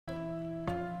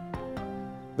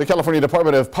The California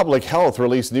Department of Public Health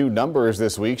released new numbers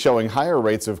this week showing higher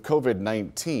rates of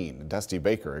COVID-19. Dusty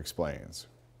Baker explains.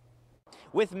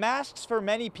 With masks for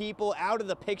many people out of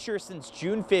the picture since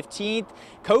June 15th,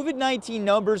 COVID-19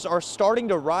 numbers are starting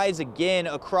to rise again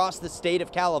across the state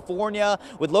of California,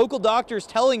 with local doctors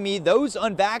telling me those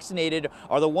unvaccinated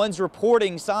are the ones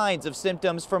reporting signs of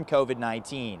symptoms from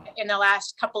COVID-19. In the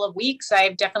last couple of weeks,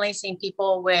 I've definitely seen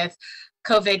people with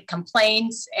COVID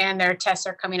complaints and their tests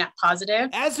are coming up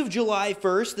positive. As of July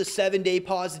 1st, the 7-day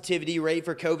positivity rate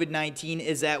for COVID-19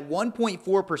 is at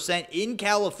 1.4% in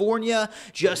California.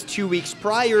 Just 2 weeks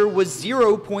prior was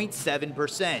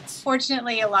 0.7%.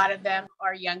 Fortunately, a lot of them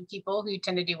are young people who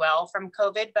tend to do well from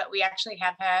COVID, but we actually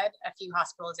have had a few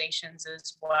hospitalizations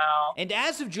as well. And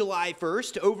as of July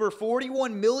 1st, over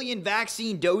 41 million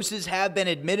vaccine doses have been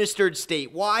administered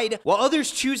statewide, while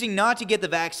others choosing not to get the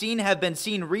vaccine have been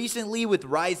seen recently with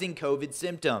rising COVID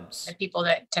symptoms. The people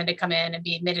that tend to come in and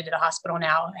be admitted to the hospital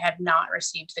now have not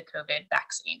received the COVID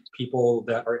vaccine. People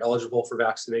that are eligible for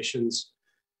vaccinations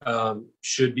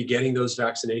should be getting those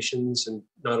vaccinations and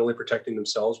not only protecting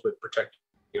themselves, but protecting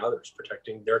others,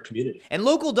 protecting their community. And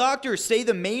local doctors say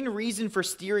the main reason for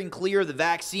steering clear of the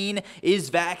vaccine is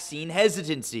vaccine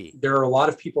hesitancy. There are a lot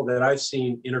of people that I've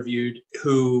seen interviewed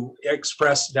who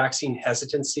express vaccine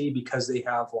hesitancy because they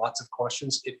have lots of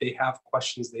questions. If they have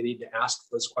questions, they need to ask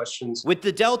those questions. With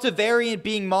the Delta variant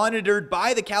being monitored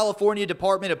by the California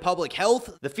Department of Public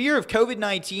Health, the fear of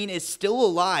COVID-19 is still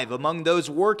alive among those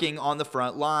working on the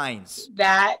front lines.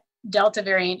 That Delta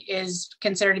variant is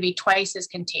considered to be twice as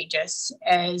contagious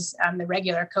as the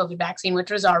regular COVID vaccine,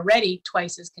 which was already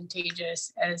twice as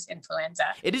contagious as influenza.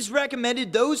 It is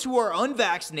recommended those who are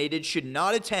unvaccinated should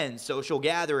not attend social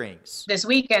gatherings. This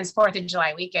weekend's 4th of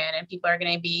July weekend, and people are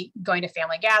going to be going to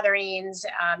family gatherings,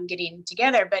 getting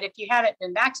together. But if you haven't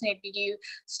been vaccinated, you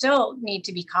still need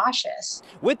to be cautious.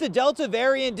 With the Delta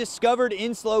variant discovered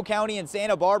in SLO County and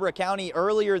Santa Barbara County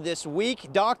earlier this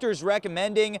week, doctors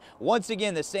recommending once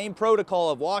again the same protocol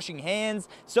of washing hands,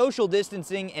 social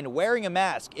distancing, and wearing a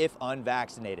mask if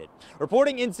unvaccinated.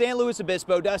 Reporting in San Luis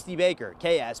Obispo, Dusty Baker,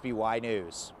 KSBY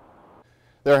News.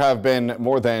 There have been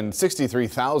more than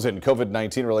 63,000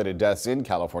 COVID-19 related deaths in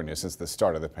California since the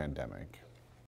start of the pandemic.